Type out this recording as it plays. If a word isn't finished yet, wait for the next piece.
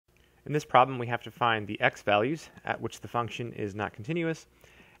In this problem, we have to find the x values at which the function is not continuous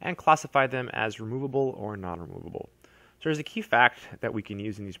and classify them as removable or non-removable. So there's a key fact that we can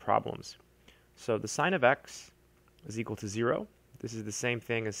use in these problems. So the sine of x is equal to 0. This is the same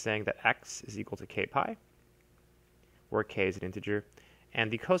thing as saying that x is equal to k pi, where k is an integer. And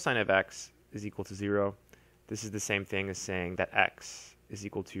the cosine of x is equal to 0. This is the same thing as saying that x is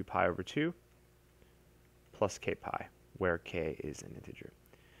equal to pi over 2 plus k pi, where k is an integer.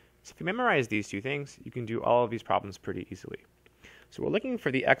 So if you memorize these two things, you can do all of these problems pretty easily. So we're looking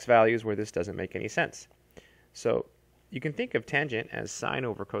for the x values where this doesn't make any sense. So you can think of tangent as sine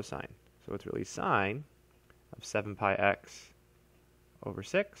over cosine. So it's really sine of 7 pi x over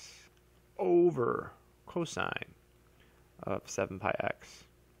 6 over cosine of 7 pi x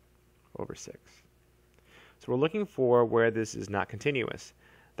over 6. So we're looking for where this is not continuous.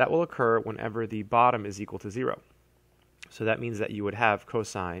 That will occur whenever the bottom is equal to 0. So that means that you would have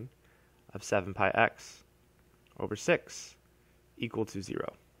cosine of 7 pi x over 6 equal to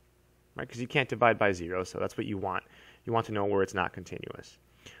 0, right? Because you can't divide by 0, so that's what you want. You want to know where it's not continuous.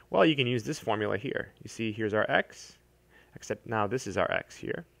 Well, you can use this formula here. You see, here's our x, except now this is our x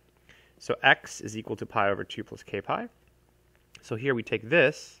here. So x is equal to pi over 2 plus k pi. So here we take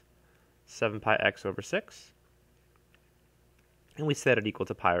this, 7 pi x over 6, and we set it equal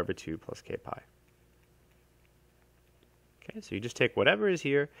to pi over 2 plus k pi. Okay, so you just take whatever is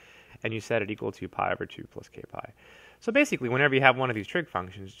here, and you set it equal to pi over 2 plus k pi. So basically, whenever you have one of these trig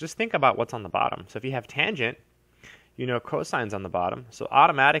functions, just think about what's on the bottom. So if you have tangent, you know cosine's on the bottom, so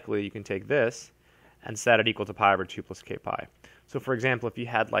automatically you can take this and set it equal to pi over 2 plus k pi. So for example, if you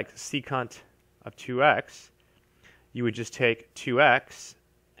had like secant of 2x, you would just take 2x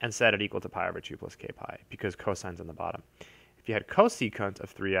and set it equal to pi over 2 plus k pi, because cosine's on the bottom. If you had cosecant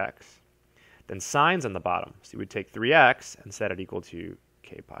of 3x, then sine's on the bottom, so you would take 3x and set it equal to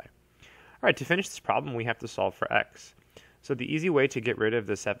k pi. All right, to finish this problem, we have to solve for x. So the easy way to get rid of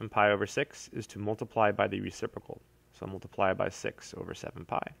the 7 pi over 6 is to multiply by the reciprocal. So multiply by 6 over 7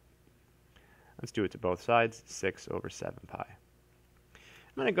 pi. Let's do it to both sides, 6 over 7 pi.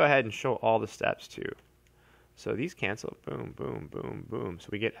 I'm going to go ahead and show all the steps too. So these cancel, boom, boom, boom, boom. So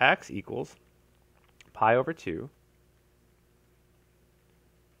we get x equals pi over 2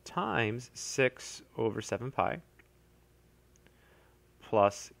 times 6 over 7 pi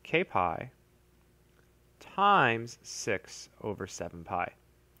plus k pi times 6 over 7 pi.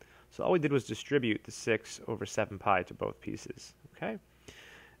 So all we did was distribute the 6 over 7 pi to both pieces. Okay.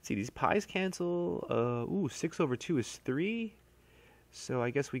 Let's see, these pi's cancel. 6 over 2 is 3. So I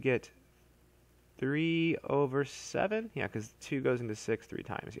guess we get 3 over 7. Yeah, because 2 goes into 6 3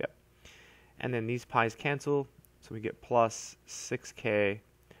 times. Yep. And then these pi's cancel. So we get plus 6k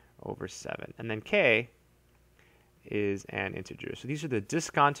over 7. And then k is an integer. So these are the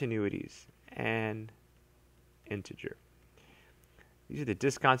discontinuities and integer. These are the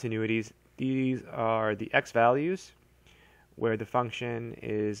discontinuities. These are the x values where the function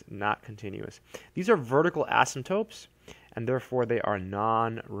is not continuous. These are vertical asymptotes, and therefore they are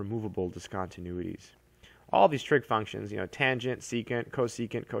non-removable discontinuities. All these trig functions, tangent, secant,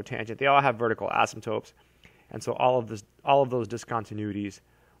 cosecant, cotangent, they all have vertical asymptotes, and so all of those discontinuities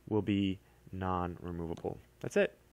will be non-removable. That's it.